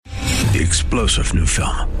The explosive new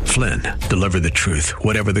film, Flynn, deliver the truth,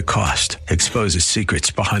 whatever the cost, exposes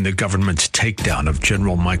secrets behind the government's takedown of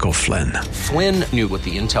General Michael Flynn. Flynn knew what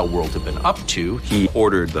the intel world had been up to. He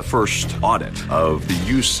ordered the first audit of the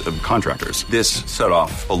use of contractors. This set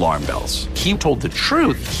off alarm bells. He told the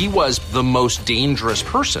truth. He was the most dangerous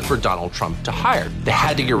person for Donald Trump to hire. They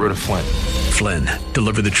had to get rid of Flynn. Flynn,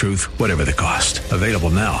 deliver the truth, whatever the cost. Available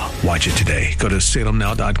now. Watch it today. Go to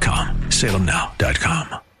salemnow.com.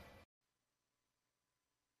 salemnow.com.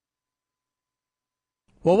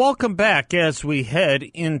 Well, welcome back as we head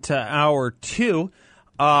into hour two.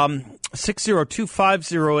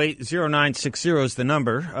 602-508-0960 is the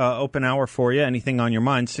number. Open hour for you. Anything on your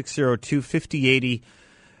mind,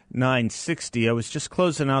 602-5080-960. I was just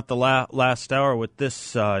closing out the last hour with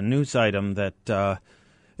this news item that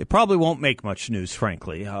it probably won't make much news,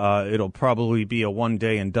 frankly. It'll probably be a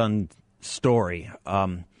one-day-and-done story.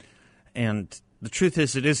 And the truth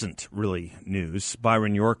is, it isn't really news.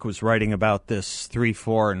 Byron York was writing about this 3,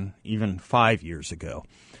 4, and even 5 years ago.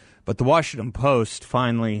 But the Washington Post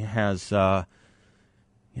finally has,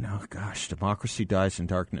 democracy dies in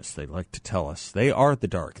darkness, they like to tell us. They are the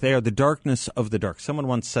dark. They are the darkness of the dark. Someone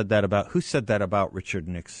once said that who said that about Richard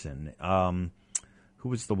Nixon? Who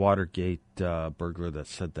was the Watergate burglar that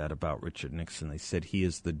said that about Richard Nixon? They said he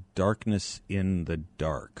is the darkness in the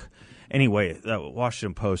dark. Anyway, the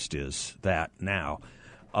Washington Post is that now.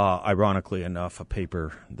 Ironically enough, a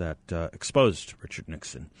paper that exposed Richard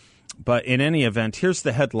Nixon. But in any event, here's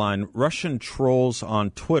the headline. Russian trolls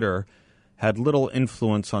on Twitter had little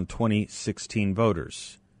influence on 2016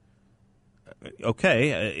 voters.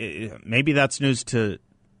 Okay, maybe that's news to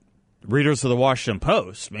readers of the Washington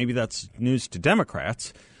Post. Maybe that's news to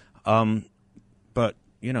Democrats. But,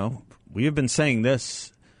 we have been saying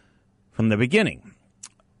this from the beginning.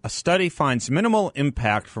 A study finds minimal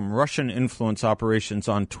impact from Russian influence operations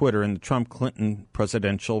on Twitter in the Trump-Clinton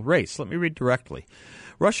presidential race. Let me read directly.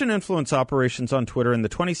 Russian influence operations on Twitter in the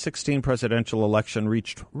 2016 presidential election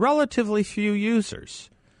reached relatively few users,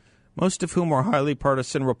 most of whom were highly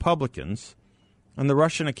partisan Republicans, and the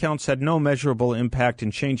Russian accounts had no measurable impact in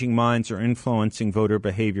changing minds or influencing voter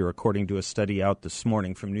behavior, according to a study out this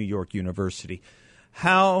morning from New York University.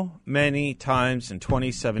 How many times in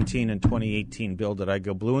 2017 and 2018, Bill, did I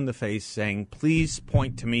go blue in the face saying, please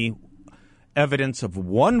point to me evidence of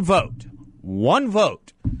one vote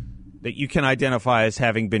that you can identify as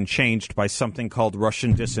having been changed by something called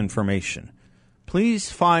Russian disinformation? Please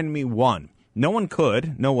find me one. No one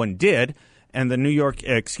could. No one did. And the New York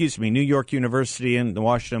University and the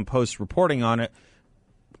Washington Post reporting on it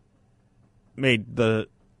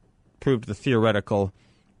proved the theoretical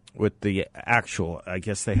with the actual. I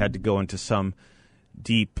guess they had to go into some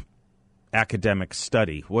deep academic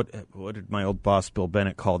study. What did my old boss Bill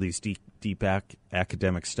Bennett call these deep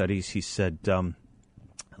academic studies? He said,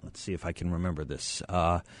 let's see if I can remember this.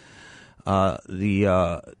 The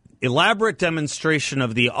elaborate demonstration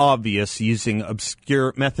of the obvious using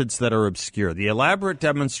obscure methods that are obscure. The elaborate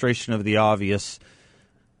demonstration of the obvious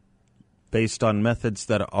based on methods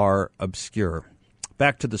that are obscure.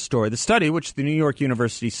 Back to the story. The study, which the New York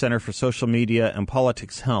University Center for Social Media and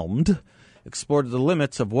Politics helmed, explored the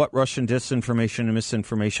limits of what Russian disinformation and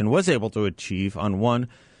misinformation was able to achieve on one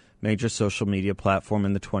major social media platform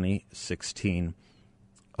in the 2016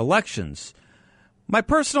 elections. My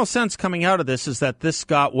personal sense coming out of this is that this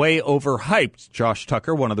got way overhyped. Josh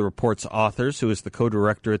Tucker, one of the report's authors, who is the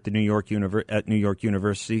co-director at the New York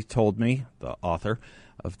University, told me, the author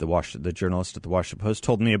of the journalist at the Washington Post,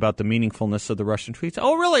 told me about the meaningfulness of the Russian tweets.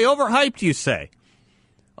 Oh, really? Overhyped, you say?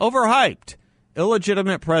 Overhyped.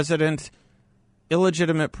 Illegitimate president,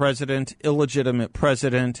 illegitimate president, illegitimate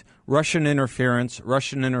president, Russian interference.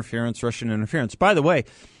 By the way,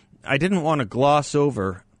 I didn't want to gloss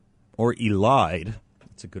over or elide.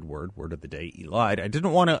 That's a good word of the day, elide. I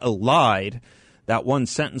didn't want to elide that one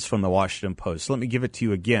sentence from the Washington Post. Let me give it to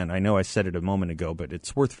you again. I know I said it a moment ago, but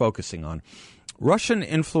it's worth focusing on. Russian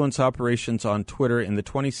influence operations on Twitter in the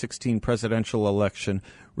 2016 presidential election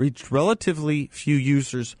reached relatively few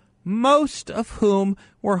users, most of whom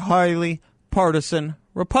were highly partisan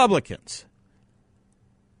Republicans.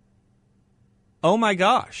 Oh my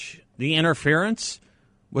gosh, the interference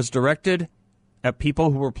was directed at people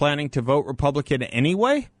who were planning to vote Republican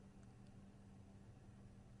anyway?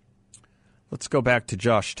 Let's go back to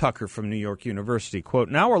Josh Tucker from New York University. Quote,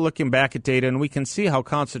 now we're looking back at data and we can see how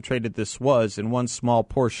concentrated this was in one small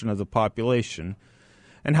portion of the population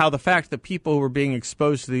and how the fact that people who were being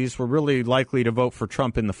exposed to these were really likely to vote for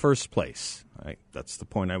Trump in the first place. Right? That's the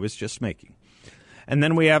point I was just making. And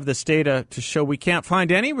then we have this data to show we can't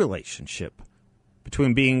find any relationship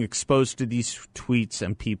between being exposed to these tweets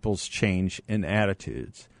and people's change in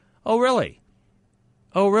attitudes. Oh, really?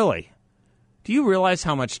 Oh, really? Do you realize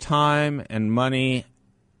how much time and money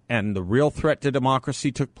and the real threat to democracy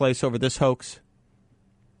took place over this hoax?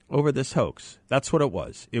 Over this hoax. That's what it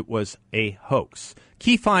was. It was a hoax.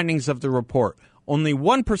 Key findings of the report. Only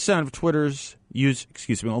 1% of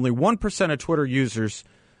only 1% of Twitter users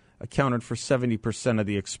accounted for 70% of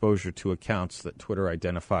the exposure to accounts that Twitter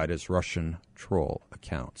identified as Russian troll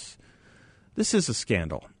accounts. This is a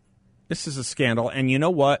scandal. This is a scandal. And you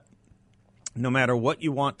know what? No matter what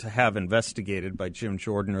you want to have investigated by Jim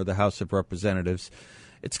Jordan or the House of Representatives,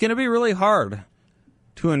 it's going to be really hard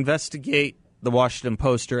to investigate the Washington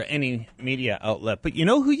Post or any media outlet. But you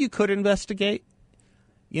know who you could investigate?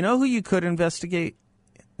 You know who you could investigate?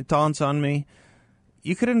 It dawns on me.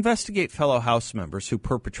 You could investigate fellow House members who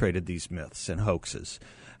perpetrated these myths and hoaxes.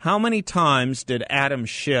 How many times did Adam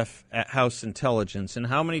Schiff at House Intelligence and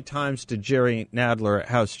how many times did Jerry Nadler at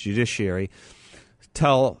House Judiciary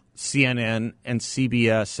tell CNN and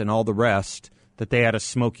CBS and all the rest that they had a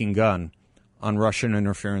smoking gun on Russian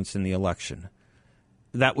interference in the election?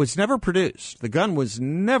 That was never produced. The gun was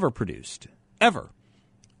never produced, ever.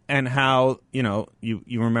 And how, you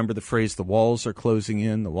remember the phrase, the walls are closing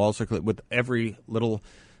in, the walls are with every little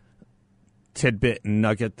tidbit and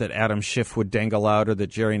nugget that Adam Schiff would dangle out or that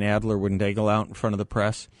Jerry Nadler would dangle out in front of the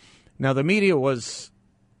press. Now, the media was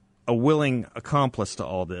a willing accomplice to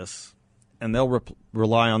all this, and they'll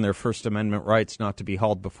rely on their First Amendment rights not to be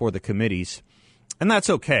hauled before the committees. And that's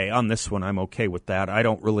okay. On this one, I'm okay with that. I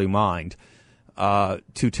don't really mind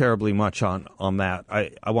too terribly much on that.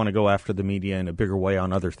 I want to go after the media in a bigger way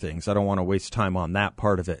on other things. I don't want to waste time on that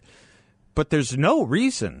part of it. But there's no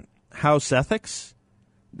reason House ethics,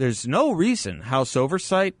 there's no reason House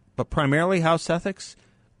oversight, but primarily House ethics,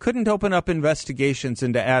 couldn't open up investigations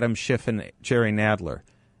into Adam Schiff and Jerry Nadler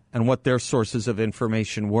and what their sources of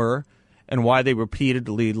information were and why they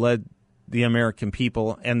repeatedly led the American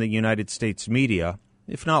people and the United States media,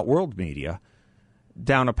 if not world media,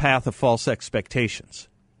 down a path of false expectations.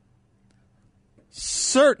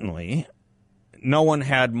 Certainly, no one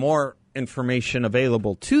had more information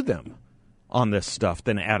available to them on this stuff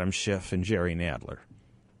than Adam Schiff and Jerry Nadler.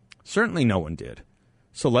 Certainly no one did.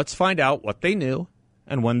 So let's find out what they knew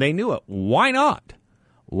and when they knew it. Why not?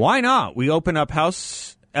 Why not? We open up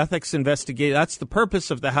House Ethics Investigate. That's the purpose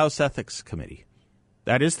of the House Ethics Committee.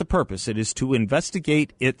 That is the purpose. It is to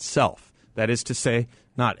investigate itself. That is to say,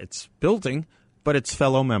 not its building, but its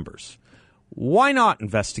fellow members. Why not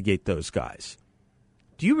investigate those guys?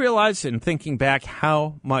 Do you realize, in thinking back,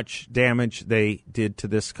 how much damage they did to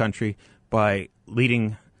this country by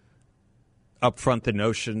leading up front the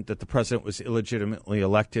notion that the president was illegitimately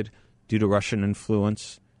elected due to Russian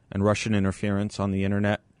influence and Russian interference on the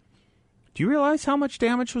internet? Do you realize how much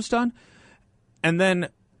damage was done? And then,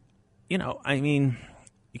 you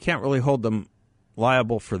can't really hold them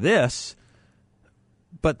liable for this,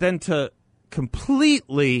 but then to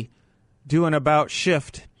completely do an about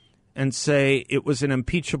shift and say it was an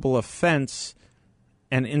impeachable offense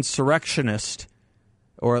and insurrectionist,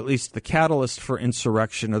 or at least the catalyst for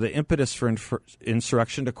insurrection or the impetus for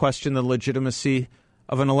insurrection, to question the legitimacy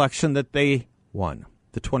of an election that they won,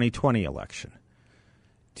 the 2020 election.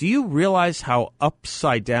 Do you realize how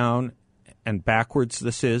upside down and backwards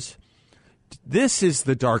this is? This is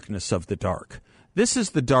the darkness of the dark. This is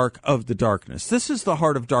the dark of the darkness. This is the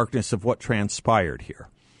heart of darkness of what transpired here.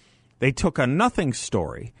 They took a nothing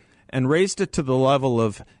story and raised it to the level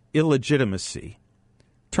of illegitimacy,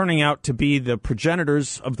 turning out to be the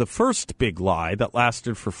progenitors of the first big lie that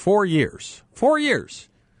lasted for 4 years. 4 years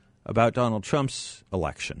about Donald Trump's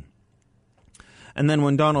election. And then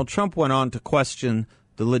when Donald Trump went on to question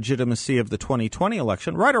the legitimacy of the 2020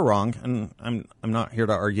 election, right or wrong, and I'm not here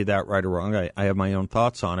to argue that right or wrong. I have my own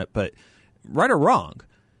thoughts on it, but right or wrong,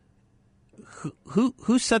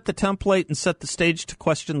 who set the template and set the stage to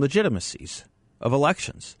question legitimacies of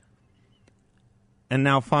elections? And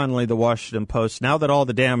now finally the Washington Post, now that all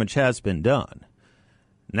the damage has been done,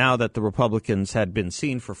 now that the Republicans had been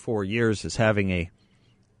seen for 4 years as having a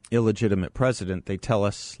illegitimate president, they tell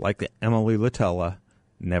us, like Emily Litella,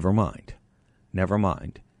 never mind. Never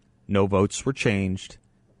mind. No votes were changed.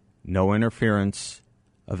 No interference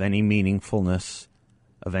of any meaningfulness,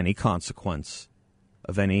 of any consequence,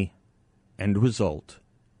 of any end result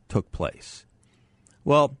took place.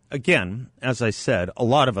 Well, again, as I said, a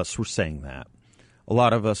lot of us were saying that. A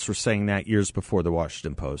lot of us were saying that years before the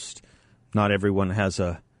Washington Post. Not everyone has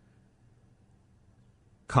a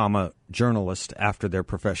comma journalist after their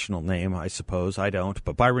professional name, I suppose. I don't.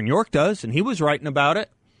 But Byron York does, and he was writing about it,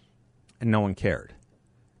 and no one cared.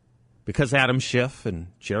 because Adam Schiff and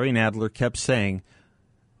Jerry Nadler kept saying,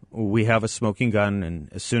 we have a smoking gun,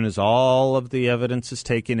 and as soon as all of the evidence is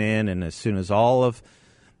taken in and as soon as all of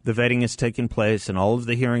the vetting has taken place and all of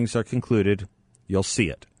the hearings are concluded, you'll see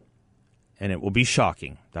it. And it will be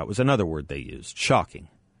shocking. That was another word they used, shocking.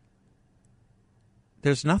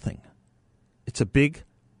 There's nothing. It's a big,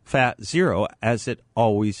 fat zero, as it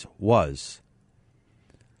always was.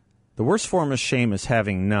 The worst form of shame is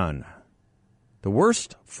having none. The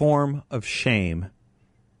worst form of shame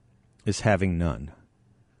is having none.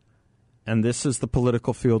 And this is the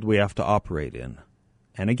political field we have to operate in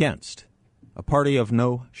and against. A party of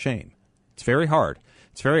no shame. It's very hard.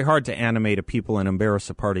 It's very hard to animate a people and embarrass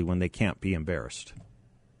a party when they can't be embarrassed.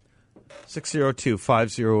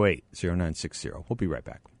 602-508-0960. We'll be right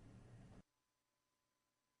back.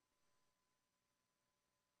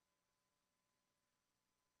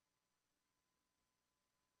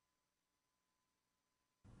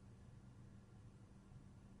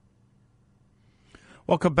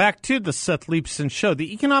 Welcome back to the Seth Leibsohn Show.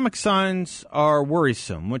 The economic signs are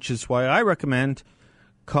worrisome, which is why I recommend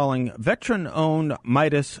calling veteran-owned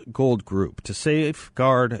Midas Gold Group to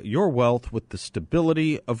safeguard your wealth with the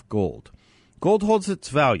stability of gold. Gold holds its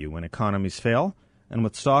value when economies fail, and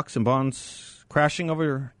with stocks and bonds crashing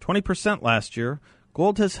over 20% last year,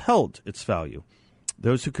 gold has held its value.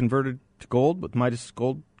 Those who converted to gold with Midas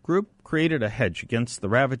Gold Group created a hedge against the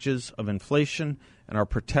ravages of inflation and are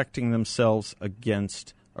protecting themselves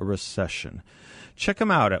against a recession. Check them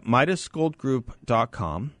out at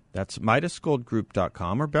MidasGoldGroup.com. That's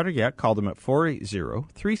MidasGoldGroup.com, or better yet, call them at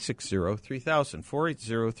 480-360-3000,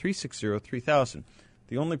 480-360-3000.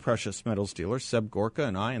 The only precious metals dealer, Seb Gorka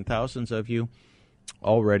and I and thousands of you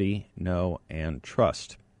already know and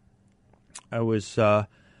trust. I was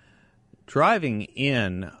driving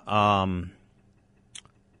in...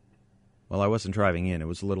 Well, I wasn't driving in. It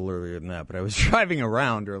was a little earlier than that. But I was driving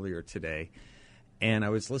around earlier today, and I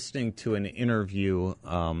was listening to an interview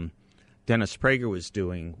Dennis Prager was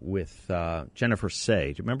doing with Jennifer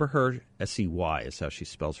Say. Do you remember her? S-E-Y is how she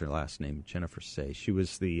spells her last name, Jennifer Say. She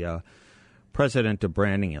was the president of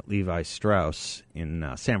branding at Levi Strauss in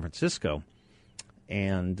San Francisco,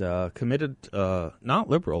 and committed, not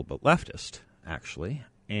liberal, but leftist, actually.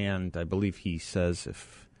 And I believe he says,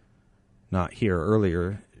 if not here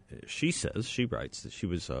earlier, she writes that she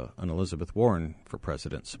was an Elizabeth Warren for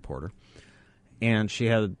president supporter. And she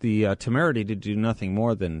had the temerity to do nothing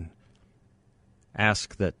more than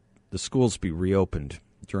ask that the schools be reopened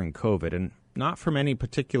during COVID, and not from any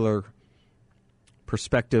particular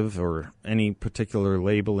perspective or any particular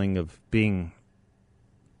labeling of being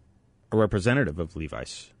a representative of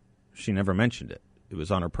Levi's. She never mentioned it. It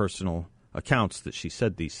was on her personal accounts that she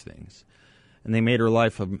said these things. And they made her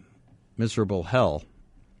life a miserable hell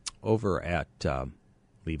over at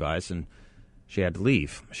Levi's, and she had to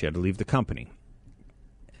leave. She had to leave the company.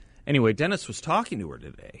 Anyway, Dennis was talking to her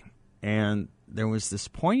today, and there was this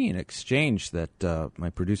poignant exchange that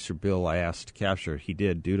my producer, Bill, I asked to capture. He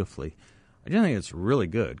did dutifully. I do think it's really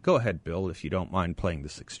good. Go ahead, Bill, if you don't mind playing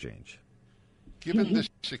this exchange. Given this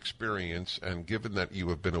experience, and given that you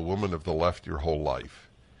have been a woman of the left your whole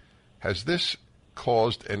life, has this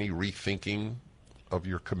caused any rethinking of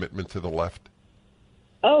your commitment to the left?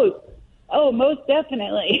 Oh, most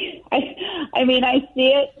definitely. I mean, I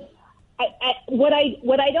see it. What I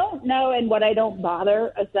don't know and what I don't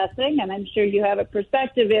bother assessing, and I'm sure you have a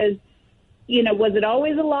perspective, is, was it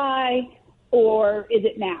always a lie or is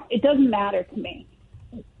it now? It doesn't matter to me.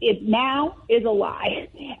 It now is a lie.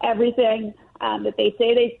 Everything that they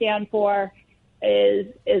say they stand for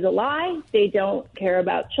is a lie. They don't care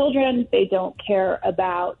about children. They don't care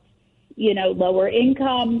about lower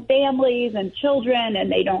income families and children,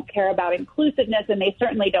 and they don't care about inclusiveness, and they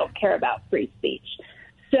certainly don't care about free speech.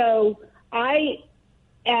 So I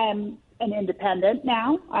am an independent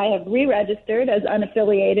now. I have re-registered as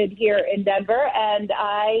unaffiliated here in Denver, and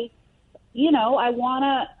I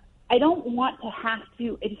don't want to have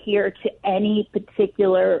to adhere to any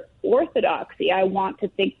particular orthodoxy. I want to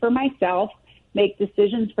think for myself, make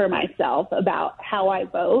decisions for myself about how I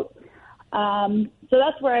vote. So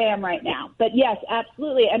that's where I am right now. But yes,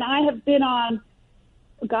 absolutely. And I have been on,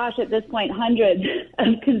 at this point, hundreds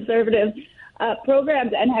of conservative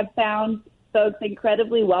programs and have found folks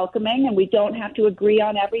incredibly welcoming, and we don't have to agree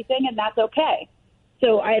on everything, and that's okay.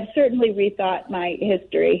 So I have certainly rethought my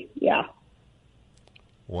history. Yeah.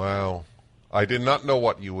 Wow. I did not know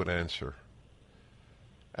what you would answer.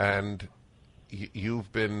 And you've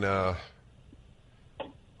been...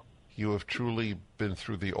 you have truly been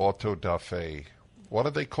through the auto-da-fe. What do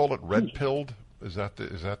they call it? Red-pilled? Is that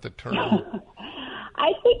the term?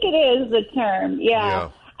 I think it is the term, yeah.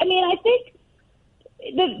 I mean, I think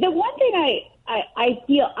the one thing I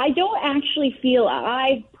feel, I don't actually feel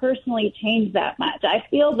I personally changed that much. I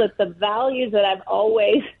feel that the values that I've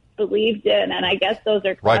always believed in, and I guess those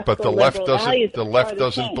are right, but the left doesn't. The left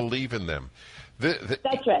doesn't same. believe in them.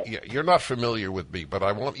 That's right. Yeah, you're not familiar with me, but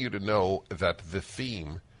I want you to know that the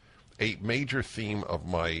theme, a major theme of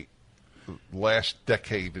my last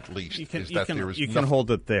decade at least, is that there is. You can hold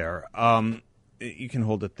it there. You can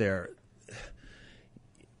hold it there.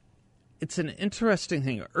 It's an interesting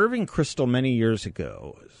thing. Irving Kristol many years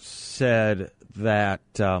ago said that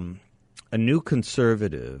a new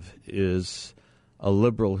conservative is a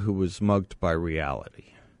liberal who was mugged by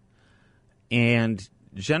reality. And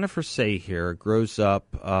Jennifer Say here grows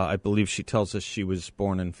up, I believe she tells us she was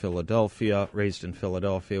born in Philadelphia, raised in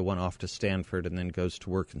Philadelphia, went off to Stanford, and then goes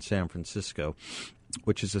to work in San Francisco,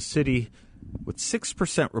 which is a city with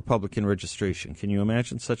 6% Republican registration. Can you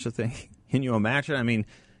imagine such a thing? Can you imagine? I mean,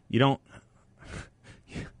 you don't...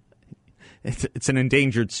 It's an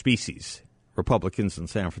endangered species. Republicans in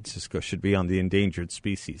San Francisco should be on the endangered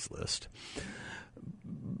species list.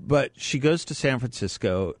 But she goes to San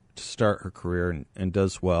Francisco to start her career and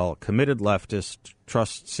does well. Committed leftist,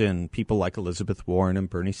 trusts in people like Elizabeth Warren and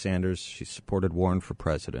Bernie Sanders. She supported Warren for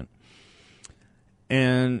president.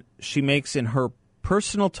 And she makes in her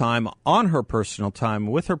personal time, on her personal time,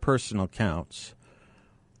 with her personal accounts,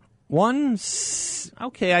 I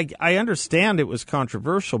understand it was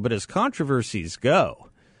controversial, but as controversies go,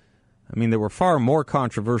 I mean, there were far more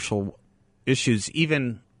controversial issues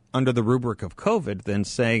even under the rubric of COVID than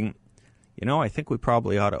saying, I think we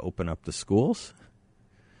probably ought to open up the schools.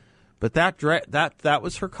 But that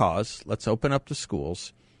was her cause. Let's open up the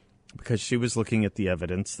schools, because she was looking at the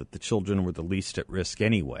evidence that the children were the least at risk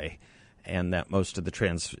anyway, and that most of the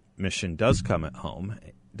transmission does come at home,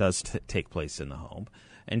 does take place in the home.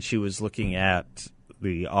 And she was looking at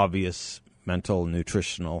the obvious mental,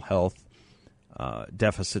 nutritional health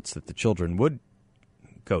deficits that the children would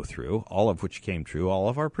go through, all of which came true. All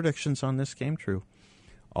of our predictions on this came true.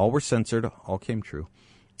 All were censored, all came true.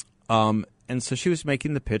 And so she was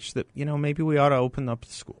making the pitch that, maybe we ought to open up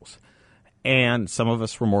the schools. And some of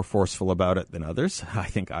us were more forceful about it than others. I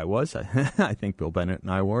think I was. I think Bill Bennett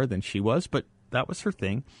and I were than she was. But that was her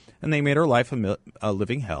thing. And they made her life a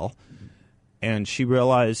living hell. And she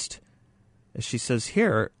realized, as she says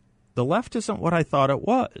here, the left isn't what I thought it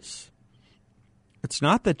was. It's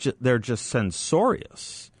not that they're just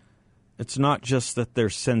censorious. It's not just that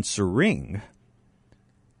they're censoring.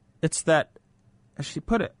 It's that, as she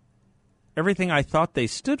put it, everything I thought they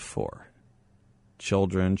stood for,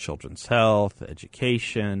 children, children's health,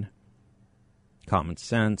 education, common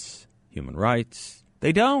sense, human rights,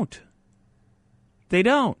 they don't. They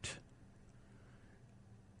don't.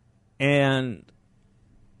 And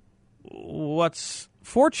what's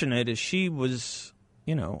fortunate is she was,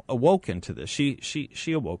 awoken to this.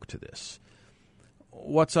 She awoke to this.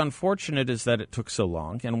 What's unfortunate is that it took so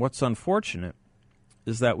long, and what's unfortunate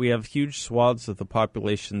is that we have huge swaths of the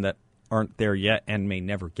population that aren't there yet and may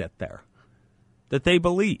never get there, that they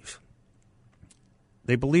believe.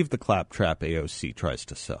 They believe the claptrap AOC tries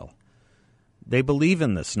to sell. They believe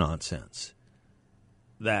in this nonsense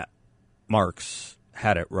that Marx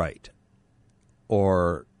had it right.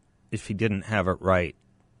 Or if he didn't have it right,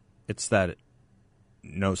 it's that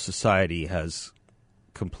no society has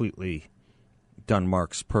completely done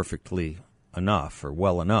Marx perfectly enough or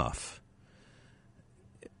well enough.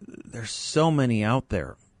 There's so many out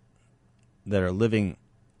there that are living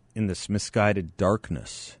in this misguided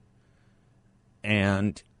darkness.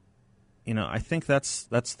 And, I think that's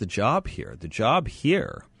the job here. The job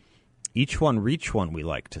here, each one reach one, we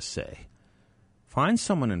like to say. Find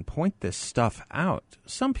someone and point this stuff out.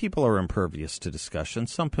 Some people are impervious to discussion.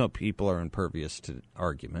 Some people are impervious to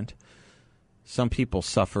argument. Some people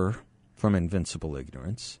suffer from invincible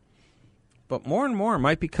ignorance. But more and more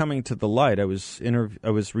might be coming to the light. I was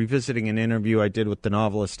revisiting an interview I did with the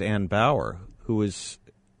novelist Ann Bauer, who is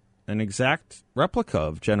an exact replica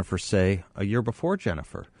of Jennifer Say a year before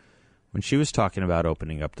Jennifer, when she was talking about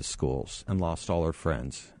opening up the schools and lost all her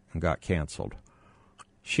friends and got canceled.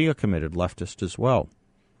 She a committed leftist as well.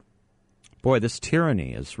 Boy, this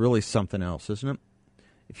tyranny is really something else, isn't it?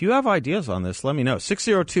 If you have ideas on this, let me know.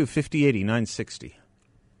 602-5080-960.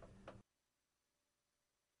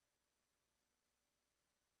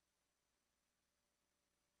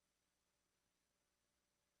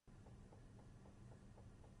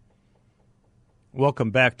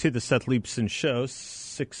 Welcome back to the Seth Leibsohn Show,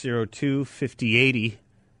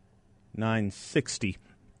 602-5080-960.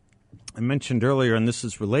 I mentioned earlier, and this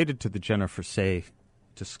is related to the Jennifer Say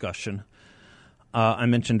discussion, I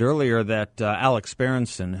mentioned earlier that Alex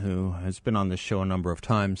Berenson, who has been on this show a number of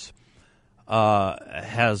times,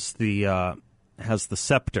 has the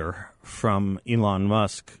scepter from Elon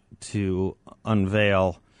Musk to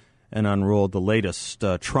unveil and unroll the latest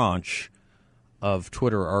tranche of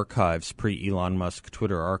Twitter archives, pre-Elon Musk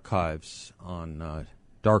Twitter archives on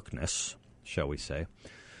darkness, shall we say.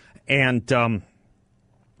 And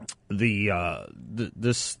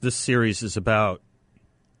this series is about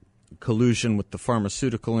collusion with the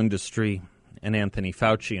pharmaceutical industry and Anthony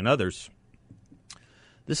Fauci and others.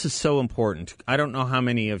 This is so important. I don't know how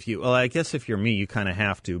many of you, well, I guess if you're me, you kind of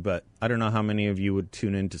have to, but I don't know how many of you would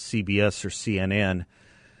tune into CBS or CNN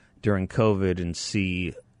during COVID and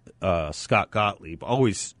see Scott Gottlieb,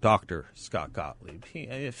 always Dr. Scott Gottlieb.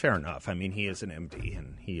 Fair enough. I mean, he is an MD,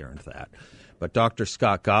 and he earned that. But Dr.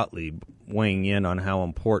 Scott Gottlieb weighing in on how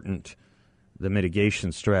important the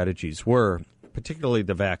mitigation strategies were, particularly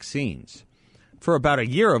the vaccines. For about a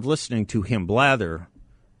year of listening to him blather,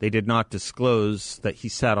 they did not disclose that he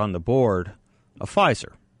sat on the board of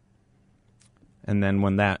Pfizer. And then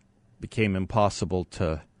when that became impossible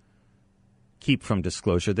to keep from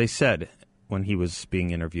disclosure, they said, when he was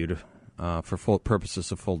being interviewed, for full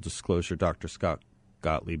purposes of full disclosure, Dr. Scott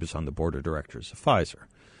Gottlieb is on the board of directors of Pfizer.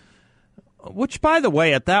 Which, by the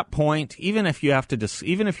way, at that point, even if you have to,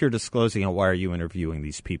 even if you're disclosing it, why are you interviewing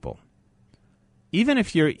these people?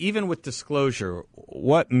 Even with disclosure,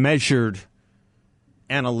 what measured,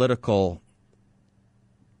 analytical,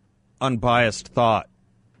 unbiased thought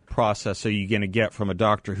process are you going to get from a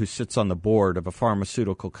doctor who sits on the board of a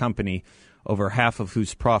pharmaceutical company, over half of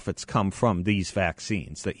whose profits come from these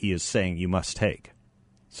vaccines that he is saying you must take,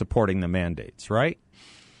 supporting the mandates, right?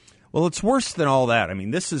 Well, it's worse than all that. I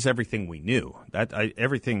mean, this is everything we knew.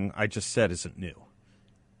 Everything I just said isn't new.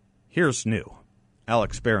 Here's new.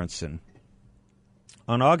 Alex Berenson.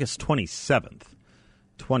 On August 27th,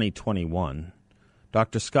 2021,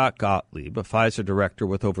 Dr. Scott Gottlieb, a Pfizer director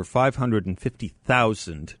with over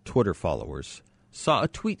 550,000 Twitter followers, saw a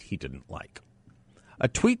tweet he didn't like. A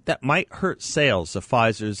tweet that might hurt sales of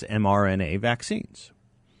Pfizer's mRNA vaccines.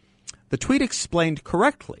 The tweet explained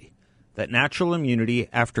correctly that natural immunity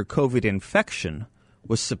after COVID infection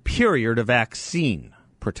was superior to vaccine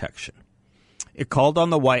protection. It called on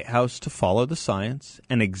the White House to follow the science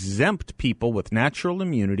and exempt people with natural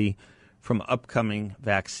immunity from upcoming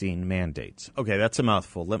vaccine mandates. Okay, that's a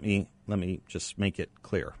mouthful. Let me just make it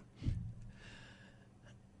clear.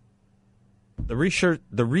 The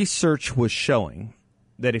research was showing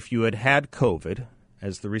that if you had COVID,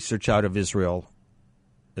 as the research out of Israel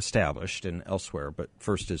established and elsewhere, but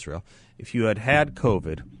first Israel, if you had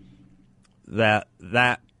COVID,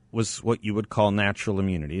 that was what you would call natural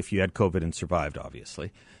immunity. If you had COVID and survived,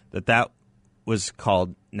 obviously, that was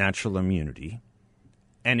called natural immunity.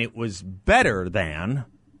 And it was better than,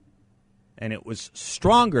 and it was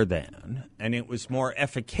stronger than, and it was more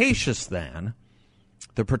efficacious than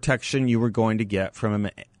the protection you were going to get from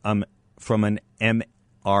an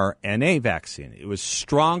mRNA vaccine. It was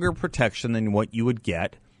stronger protection than what you would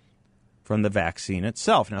get from the vaccine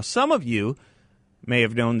itself. Now, some of you may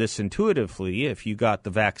have known this intuitively if you got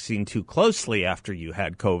the vaccine too closely after you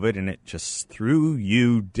had COVID and it just threw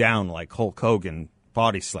you down like Hulk Hogan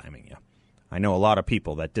body slamming you. I know a lot of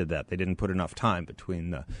people that did that. They didn't put enough time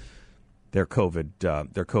between their COVID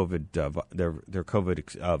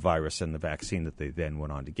virus and the vaccine that they then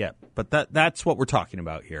went on to get. But that's what we're talking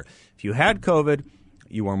about here. If you had COVID,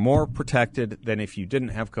 you were more protected than if you didn't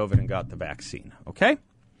have COVID and got the vaccine. Okay?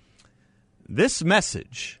 This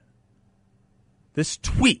message, this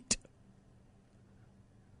tweet,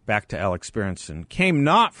 back to Alex Berenson, came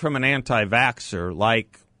not from an anti-vaxxer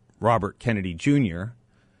like Robert Kennedy Jr.,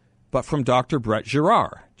 but from Dr. Brett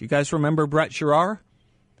Giroir. Do you guys remember Brett Giroir?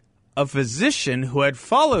 A physician who had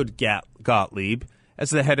followed Gottlieb as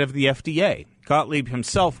the head of the FDA. Gottlieb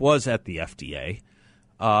himself was at the FDA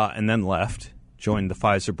and then left, joined the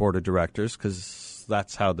Pfizer board of directors because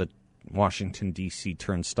that's how the Washington, D.C.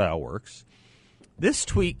 turnstile works. This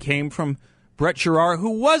tweet came from Brett Giroir,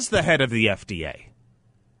 who was the head of the FDA.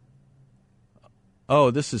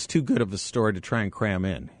 Oh, this is too good of a story to try and cram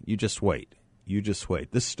in. You just wait. You just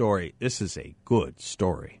wait. This is a good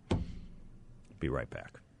story. Be right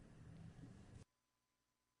back.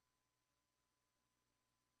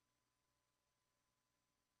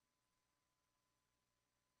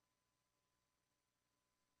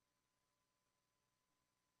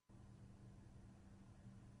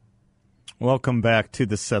 Welcome back to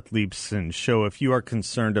the Seth Leibsohn Show. If you are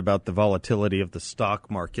concerned about the volatility of the stock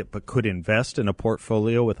market but could invest in a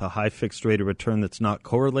portfolio with a high fixed rate of return that's not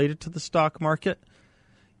correlated to the stock market,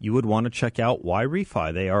 you would want to check out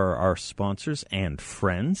YRefi. They are our sponsors and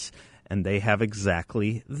friends, and they have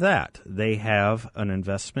exactly that. They have an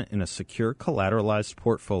investment in a secure collateralized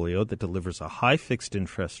portfolio that delivers a high fixed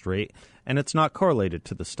interest rate, and it's not correlated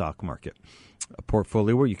to the stock market. A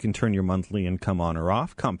portfolio where you can turn your monthly income on or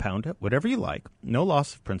off, compound it, whatever you like. No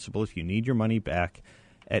loss of principal if you need your money back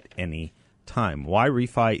at any time.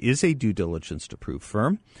 YRefi is a due diligence approved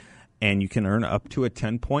firm, and you can earn up to a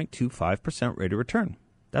 10.25% rate of return.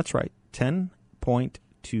 That's right,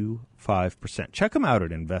 10.25%. Check them out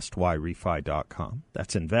at investYRefi.com.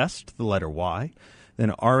 That's invest, the letter Y,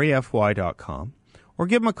 then REFY.com, or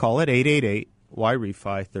give them a call at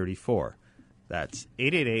 888-YRefi-34. That's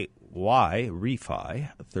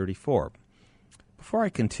 888-YRefi-34. Before I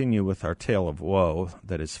continue with our tale of woe,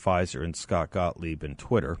 that is Pfizer and Scott Gottlieb and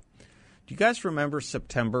Twitter, do you guys remember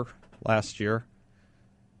September last year?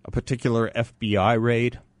 A particular FBI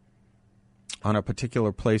raid on a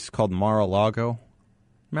particular place called Mar-a-Lago.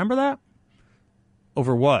 Remember that?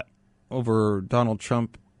 Over what? Over Donald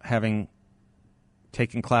Trump having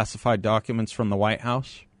taken classified documents from the White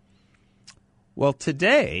House? Well,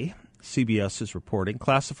 today, CBS is reporting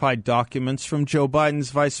classified documents from Joe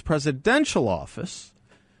Biden's vice presidential office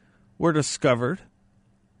were discovered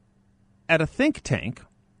at a think tank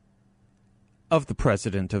of the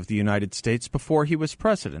President of the United States before he was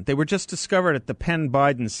president. They were just discovered at the Penn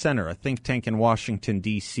Biden Center, a think tank in Washington,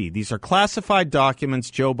 D.C. These are classified documents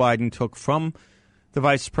Joe Biden took from the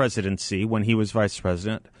vice presidency when he was vice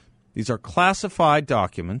president. These are classified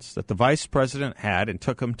documents that the vice president had and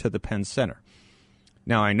took them to the Penn Center.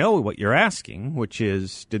 Now, I know what you're asking, which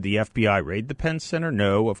is, did the FBI raid the Penn Center?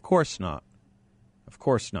 No, of course not. Of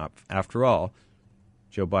course not. After all,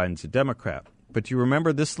 Joe Biden's a Democrat. But do you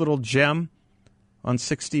remember this little gem on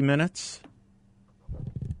 60 Minutes?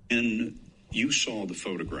 And you saw the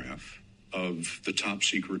photograph of the top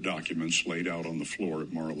secret documents laid out on the floor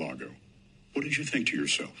at Mar-a-Lago. What did you think to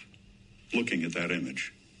yourself, looking at that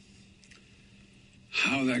image?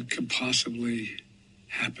 How that could possibly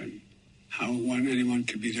happen. How anyone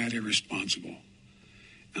could be that irresponsible.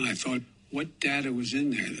 And I thought, what data was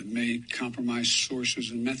in there that may compromise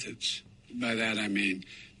sources and methods? By that I mean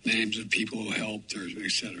names of people who helped, or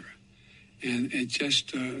et cetera. And it's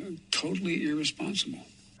just totally irresponsible.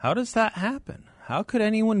 How does that happen? How could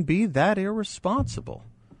anyone be that irresponsible?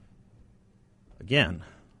 Again,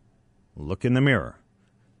 look in the mirror.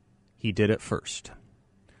 He did it first.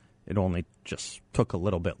 It only just took a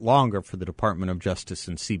little bit longer for the Department of Justice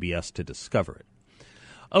and CBS to discover it.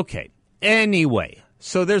 Okay, anyway,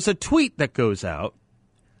 so there's a tweet that goes out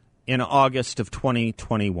in August of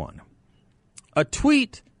 2021. A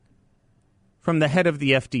tweet from the head of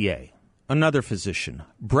the FDA, another physician,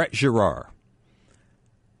 Brett Giroir.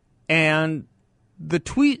 And the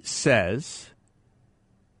tweet says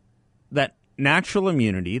that natural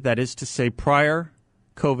immunity, that is to say prior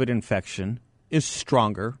COVID infection, is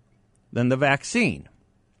stronger than the vaccine.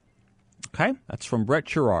 Okay, that's from Brett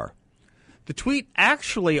Giroir. The tweet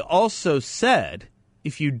actually also said,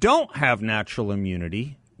 if you don't have natural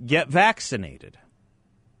immunity, get vaccinated.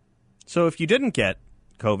 So if you didn't get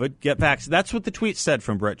COVID, get vaccinated. That's what the tweet said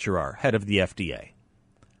from Brett Giroir, head of the FDA.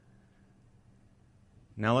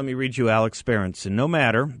 Now let me read you Alex Berenson. No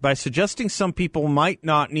matter, by suggesting some people might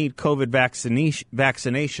not need COVID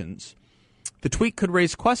vaccinations, the tweet could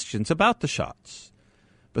raise questions about the shots.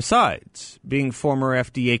 Besides being former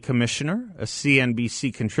FDA commissioner, a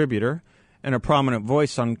CNBC contributor, and a prominent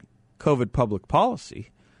voice on COVID public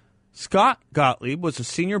policy, Scott Gottlieb was a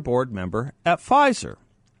senior board member at Pfizer,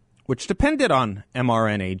 which depended on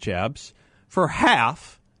mRNA jabs for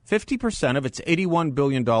half, 50% of its $81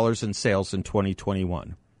 billion in sales in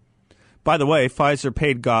 2021. By the way, Pfizer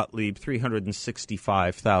paid Gottlieb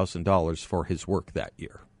 $365,000 for his work that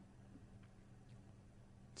year.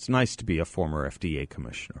 It's nice to be a former FDA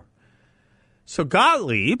commissioner. So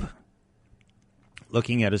Gottlieb,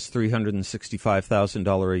 looking at his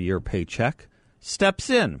 $365,000 a year paycheck, steps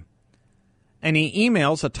in. And he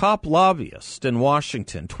emails a top lobbyist in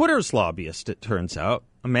Washington, Twitter's lobbyist, it turns out,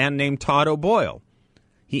 a man named Todd O'Boyle.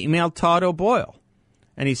 He emailed Todd O'Boyle,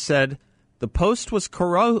 and he said the post was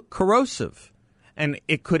corrosive, and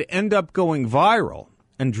it could end up going viral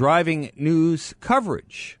and driving news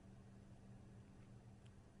coverage.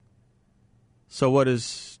 So what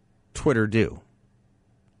does Twitter do?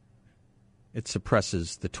 It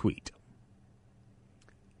suppresses the tweet.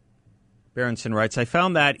 Berenson writes, I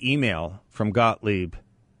found that email from Gottlieb.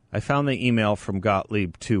 I found the email from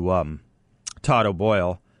Gottlieb to Todd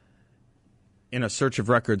O'Boyle. in a search of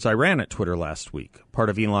records I ran at Twitter last week, part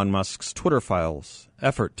of Elon Musk's Twitter Files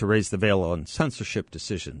effort to raise the veil on censorship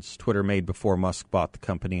decisions Twitter made before Musk bought the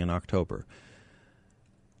company in October.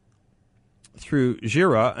 Through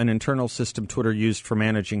Jira, an internal system Twitter used for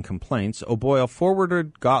managing complaints, O'Boyle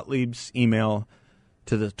forwarded Gottlieb's email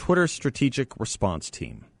to the Twitter Strategic Response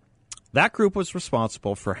Team. That group was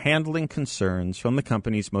responsible for handling concerns from the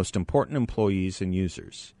company's most important employees and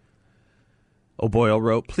users. O'Boyle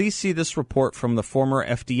wrote, "Please see this report from the former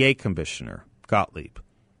FDA commissioner, Gottlieb."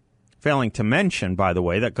 Failing to mention, by the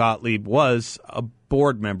way, that Gottlieb was a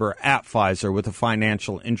board member at Pfizer with a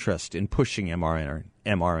financial interest in pushing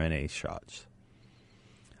mRNA shots.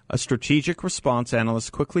 A strategic response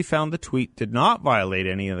analyst quickly found the tweet did not violate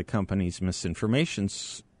any of the company's misinformation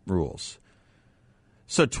rules.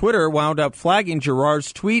 So Twitter wound up flagging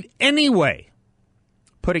Girard's tweet anyway,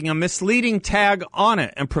 putting a misleading tag on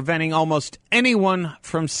it and preventing almost anyone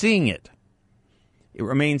from seeing it. It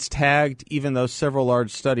remains tagged even though several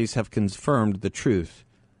large studies have confirmed the truth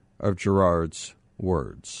of Girard's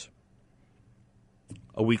words.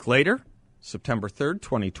 A week later, September 3rd,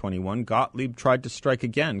 2021, Gottlieb tried to strike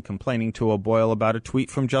again, complaining to O'Boyle about a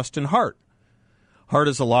tweet from Justin Hart. Hart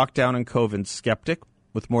is a lockdown and COVID skeptic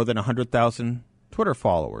with more than 100,000 Twitter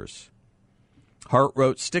followers. Hart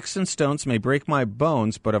wrote, "Sticks and stones may break my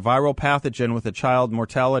bones, but a viral pathogen with a child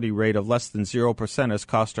mortality rate of less than 0% has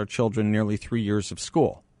cost our children nearly 3 years of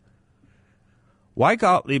school." Why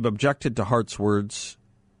Gottlieb objected to Hart's words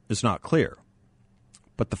is not clear.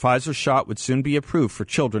 But the Pfizer shot would soon be approved for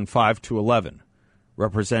children 5 to 11,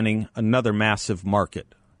 representing another massive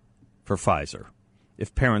market for Pfizer,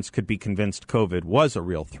 if parents could be convinced COVID was a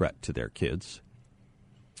real threat to their kids.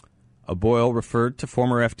 O'Boyle referred to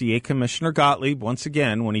former FDA Commissioner Gottlieb once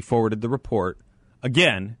again when he forwarded the report,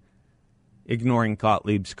 again ignoring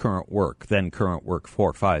Gottlieb's current work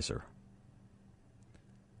for Pfizer.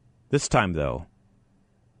 This time, though,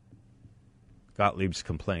 Gottlieb's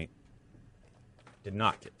complaint did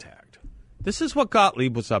not get tagged. This is what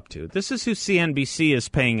Gottlieb was up to. This is who CNBC is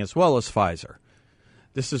paying as well as Pfizer.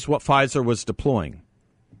 This is what Pfizer was deploying.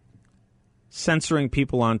 Censoring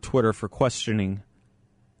people on Twitter for questioning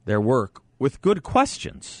their work with good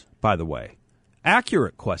questions, by the way.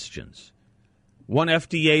 Accurate questions. One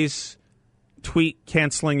FDA's tweet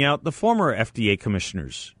canceling out the former FDA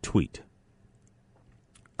commissioner's tweet.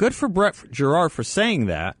 Good for Brett Girard for saying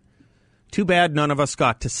that. Too bad none of us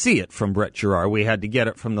got to see it from Brett Girard. We had to get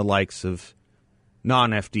it from the likes of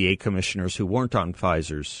non-FDA commissioners who weren't on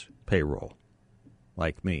Pfizer's payroll,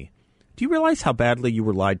 like me. Do you realize how badly you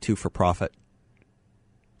were lied to for profit?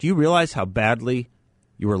 Do you realize how badly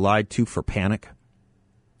you were lied to for panic?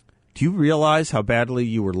 Do you realize how badly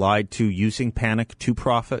you were lied to using panic to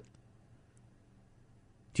profit?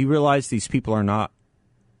 Do you realize these people are not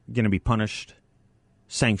going to be punished,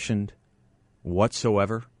 sanctioned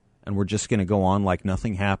whatsoever? And we're just going to go on like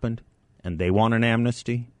nothing happened, and they want an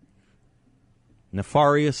amnesty?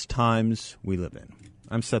 Nefarious times we live in.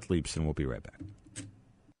 I'm Seth Leibson. We'll be right back.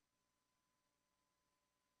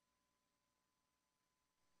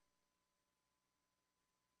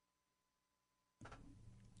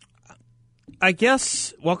 I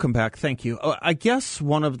guess, welcome back, thank you. I guess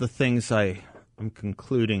one of the things I am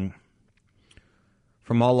concluding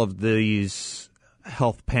from all of these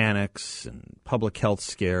health panics and public health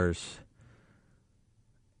scares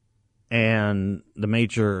and the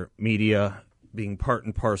major media being part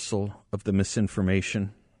and parcel of the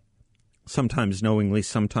misinformation, sometimes knowingly,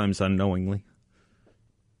 sometimes unknowingly,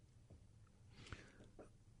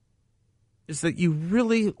 is that you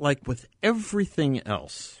really, like with everything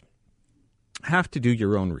else, have to do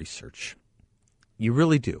your own research. You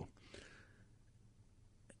really do.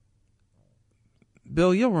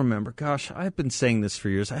 Bill, you'll remember, gosh, I've been saying this for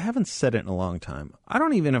years. I haven't said it in a long time. I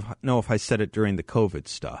don't even know if I said it during the COVID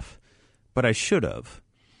stuff, but I should have.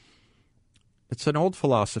 It's an old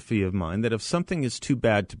philosophy of mine that if something is too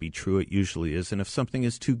bad to be true, it usually is, and if something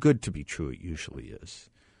is too good to be true, it usually is.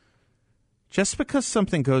 Just because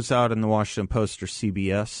something goes out in the Washington Post or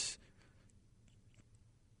CBS,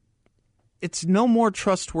 it's no more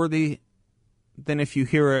trustworthy than if you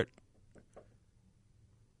hear it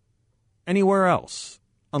anywhere else,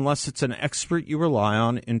 unless it's an expert you rely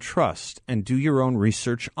on and trust, and do your own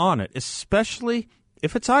research on it, especially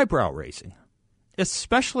if it's eyebrow-raising.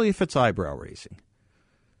 Especially if it's eyebrow-raising.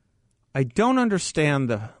 I don't understand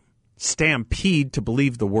the stampede to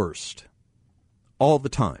believe the worst all the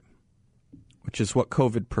time, which is what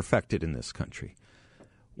COVID perfected in this country,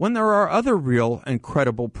 when there are other real and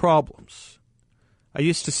credible problems. I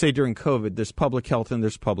used to say during COVID, there's public health and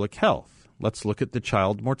there's public health. Let's look at the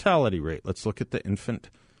child mortality rate. Let's look at the infant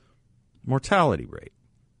mortality rate.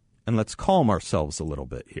 And let's calm ourselves a little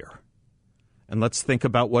bit here. And let's think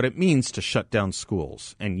about what it means to shut down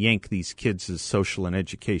schools and yank these kids' social and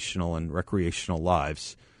educational and recreational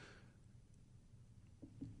lives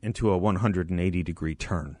into a 180-degree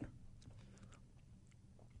turn.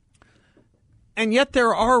 And yet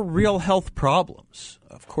there are real health problems.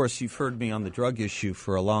 Of course, you've heard me on the drug issue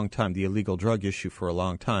for a long time, the illegal drug issue for a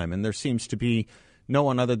long time, and there seems to be no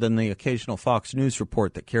one other than the occasional Fox News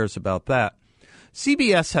report that cares about that.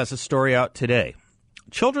 CBS has a story out today.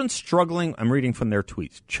 Children struggling, I'm reading from their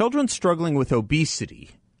tweets, children struggling with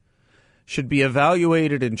obesity should be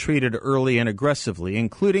evaluated and treated early and aggressively,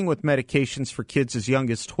 including with medications for kids as young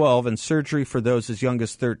as 12 and surgery for those as young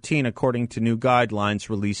as 13, according to new guidelines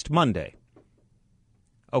released Monday.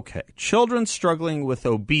 Okay, children struggling with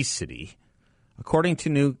obesity, according to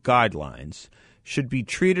new guidelines, should be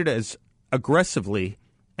treated as aggressively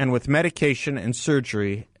and with medication and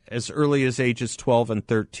surgery as early as ages 12 and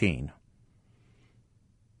 13.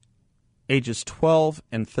 Ages 12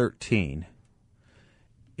 and 13.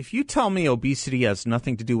 If you tell me obesity has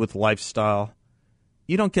nothing to do with lifestyle,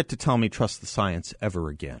 you don't get to tell me trust the science ever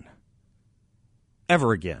again.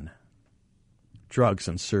 Ever again. Drugs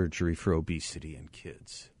and surgery for obesity in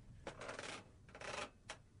kids.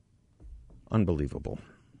 Unbelievable.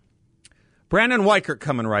 Brandon Weichert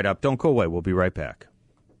coming right up. Don't go away. We'll be right back.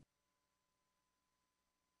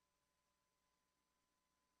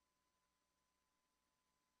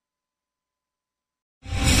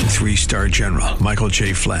 Three-star General Michael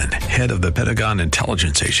J. Flynn, head of the Pentagon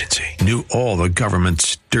Intelligence Agency, knew all the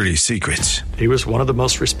government's dirty secrets. He was one of the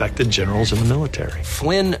most respected generals in the military.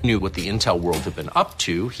 Flynn knew what the intel world had been up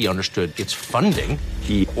to. He understood its funding.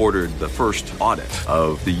 He ordered the first audit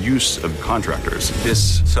of the use of contractors.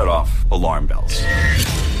 This set off alarm bells.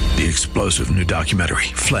 The explosive new documentary,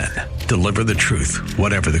 Flynn, Deliver the Truth,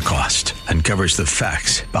 Whatever the Cost, uncovers the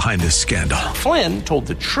facts behind this scandal. Flynn told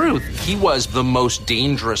the truth. He was the most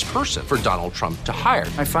dangerous person for Donald Trump to hire.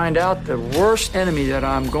 I find out the worst enemy that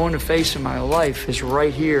I'm going to face in my life is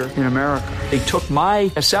right here in America. They took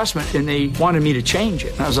my assessment and they wanted me to change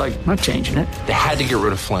it. And I was like, I'm not changing it. They had to get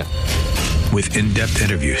rid of Flynn. With in-depth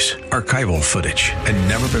interviews, archival footage, and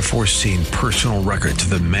never-before-seen personal records of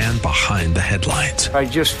the man behind the headlines. I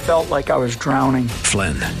just felt like I was drowning.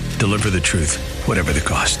 Flynn, Deliver the Truth, Whatever the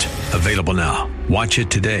Cost. Available now. Watch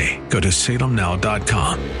it today. Go to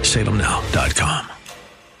salemnow.com. salemnow.com.